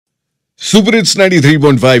Super hits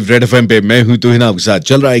 93.5 red FM पे मैं हूं तुहिन आपके साथ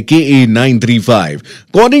चल रहा है KA 935।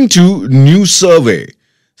 According to new survey,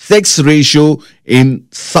 sex ratio in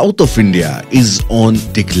south of India is on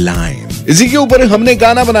decline. इसी के ऊपर हमने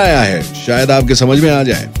गाना बनाया है, शायद आपके समझ में आ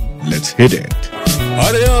जाए। Let's hit it.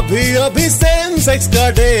 अरे अभी सेम सेक्स का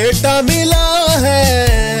डेटा मिला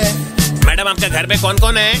है। मैडम आपके घर में कौन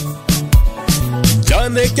कौन है?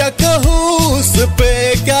 जाने क्या कहूँ, उस पे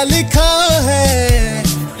क्या लिखा है।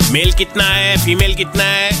 मेल कितना है, फीमेल कितना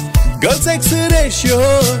है? गर्ल सेक्स रेशियो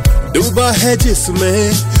डूबा है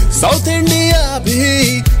जिसमें साउथ इंडिया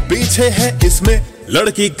भी पीछे है इसमें।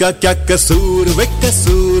 लड़की का क्या कसूर वे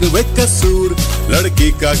कसूर वे कसूर, लड़की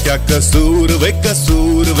का क्या कसूर वे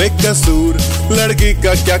कसूर वे कसूर, लड़की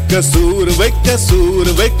का क्या कसूर वे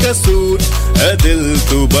कसूर वे कसूर। ऐ दिल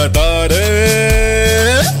तू बता रे।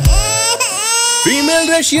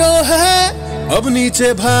 फीमेल रेशियो है अब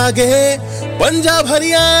नीचे भागे, पंजाब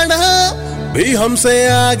हरियाणा भी हमसे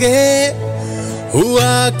आगे।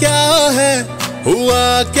 हुआ क्या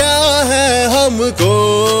है हमको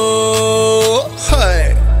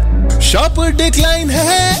है। शार्प डिक्लाइन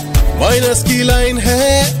है, माइनस की लाइन है।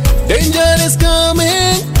 डेंजर इज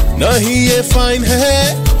कमिंग, नहीं ये फाइन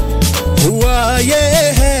है। हुआ ये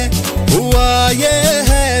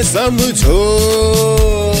है समझो।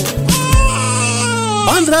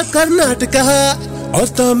 आंध्रा कर्नाटका और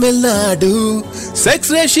तमिलनाडु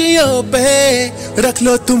सेक्स रेशियो पे रख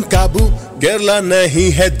लो तुम काबू। केरला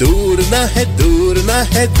नहीं है दूर, ना है दूर, ना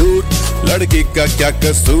है दूर। लड़की का क्या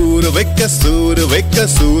कसूर वे कसूर वे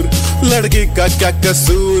कसूर, लड़की का क्या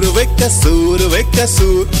कसूर वे कसूर वे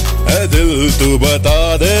कसूर। ऐ दिल तू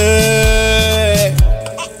बता दे।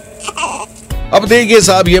 अब देखिए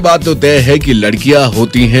साहब, ये बात तो तय है कि लड़कियां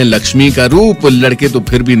होती हैं लक्ष्मी का रूप, लड़के तो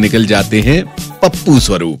फिर भी निकल जाते हैं पप्पू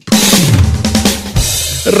स्वरूप।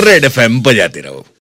 रेड एफएम बजाते रहो।